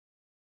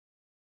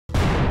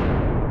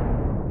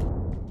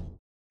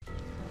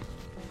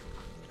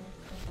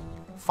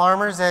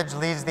Farmer's Edge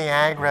leads the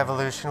ag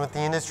revolution with the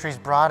industry's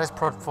broadest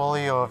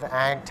portfolio of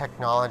ag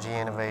technology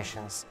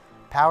innovations.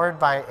 Powered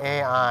by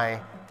AI,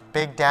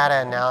 big data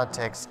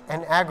analytics,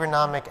 and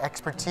agronomic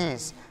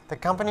expertise, the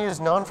company is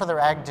known for their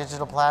ag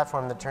digital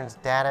platform that turns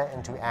data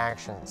into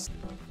actions.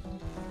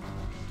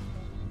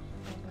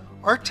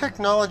 Our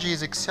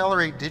technologies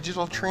accelerate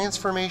digital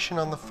transformation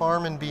on the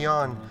farm and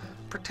beyond,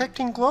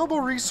 protecting global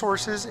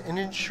resources and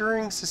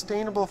ensuring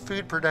sustainable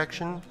food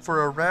production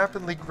for a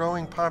rapidly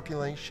growing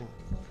population.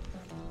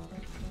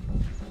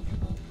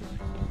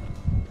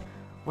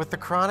 With the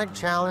chronic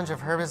challenge of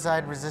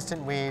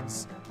herbicide-resistant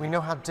weeds, we know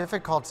how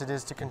difficult it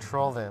is to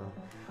control them.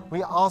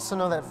 We also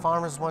know that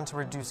farmers want to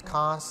reduce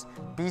costs,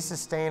 be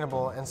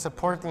sustainable, and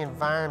support the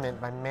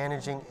environment by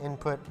managing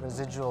input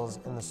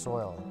residuals in the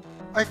soil.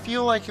 I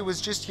feel like it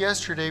was just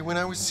yesterday when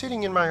I was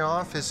sitting in my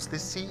office, the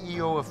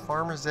CEO of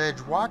Farmer's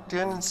Edge walked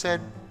in and said,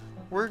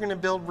 "We're going to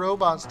build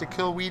robots to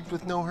kill weeds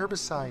with no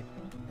herbicide."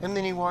 And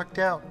then he walked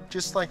out,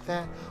 just like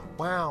that.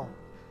 Wow.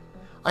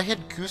 I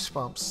had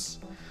goosebumps.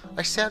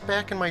 I sat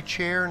back in my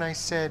chair and I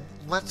said,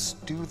 let's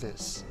do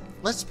this.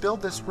 Let's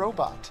build this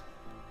robot.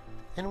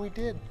 And we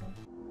did.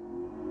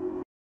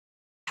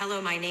 Hello,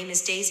 my name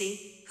is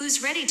Daisy.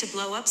 Who's ready to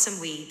blow up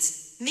some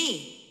weeds?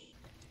 Me.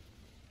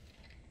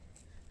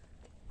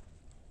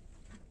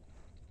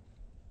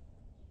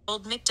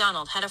 Old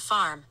MacDonald had a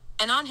farm,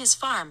 and on his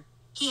farm,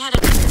 he had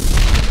a...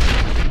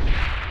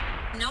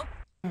 Nope.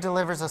 He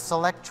delivers a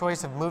select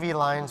choice of movie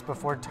lines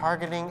before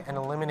targeting and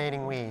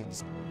eliminating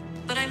weeds.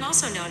 But I'm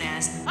also known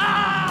as...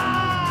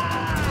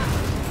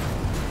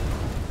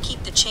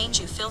 Keep the change,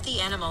 you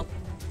filthy animal.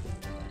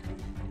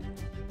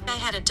 I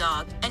had a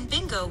dog, and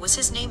Bingo was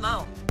his name.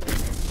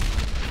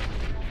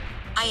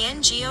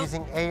 INGO.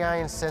 Using AI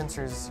and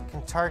sensors,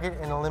 can target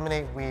and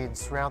eliminate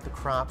weeds throughout the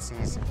crop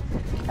season.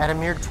 At a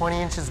mere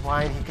 20 inches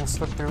wide, he can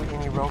slip through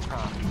any row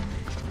crop.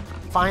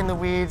 Find the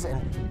weeds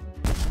and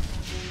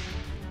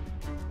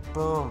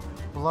boom,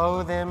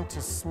 blow them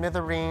to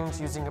smithereens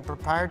using a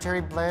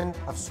proprietary blend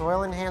of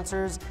soil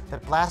enhancers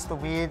that blast the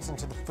weeds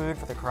into the food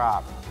for the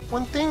crop.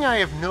 One thing I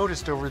have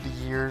noticed over the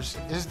years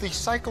is the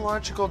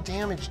psychological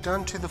damage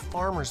done to the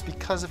farmers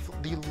because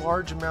of the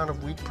large amount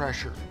of weed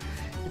pressure.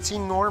 It's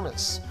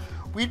enormous.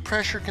 Weed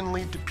pressure can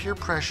lead to peer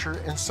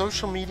pressure, and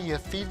social media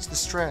feeds the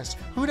stress.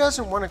 Who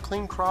doesn't want a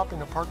clean crop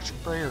in a park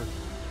sprayer?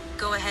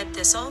 Go ahead,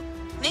 Thistle.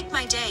 Make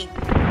my day.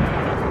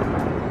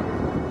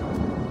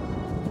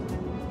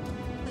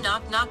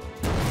 Knock, knock.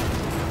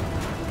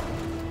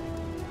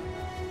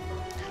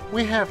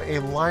 We have a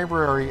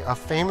library of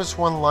famous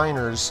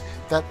one-liners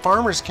that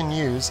farmers can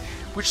use,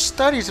 which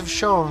studies have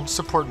shown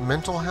support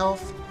mental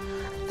health,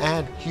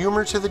 add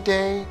humor to the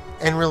day,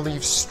 and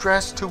relieve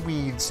stress to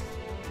weeds.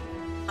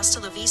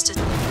 Hasta la vista.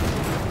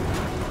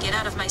 Get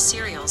out of my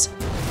cereals.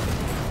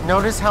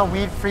 Notice how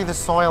weed-free the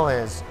soil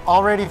is,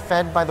 already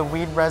fed by the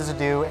weed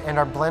residue and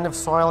our blend of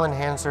soil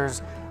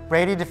enhancers,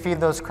 ready to feed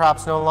those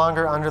crops no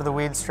longer under the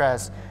weed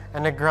stress.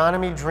 An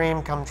agronomy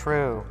dream come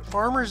true.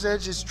 Farmer's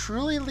Edge is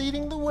truly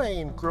leading the way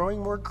in growing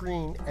more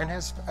green and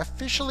has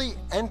officially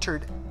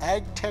entered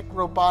ag tech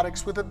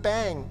robotics with a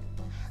bang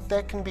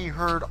that can be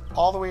heard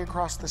all the way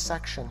across the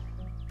section.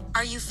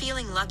 Are you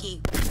feeling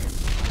lucky?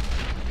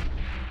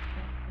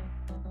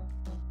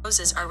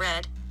 Roses are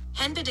red.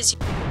 Henbit is...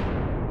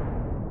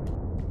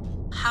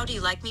 How do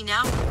you like me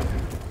now?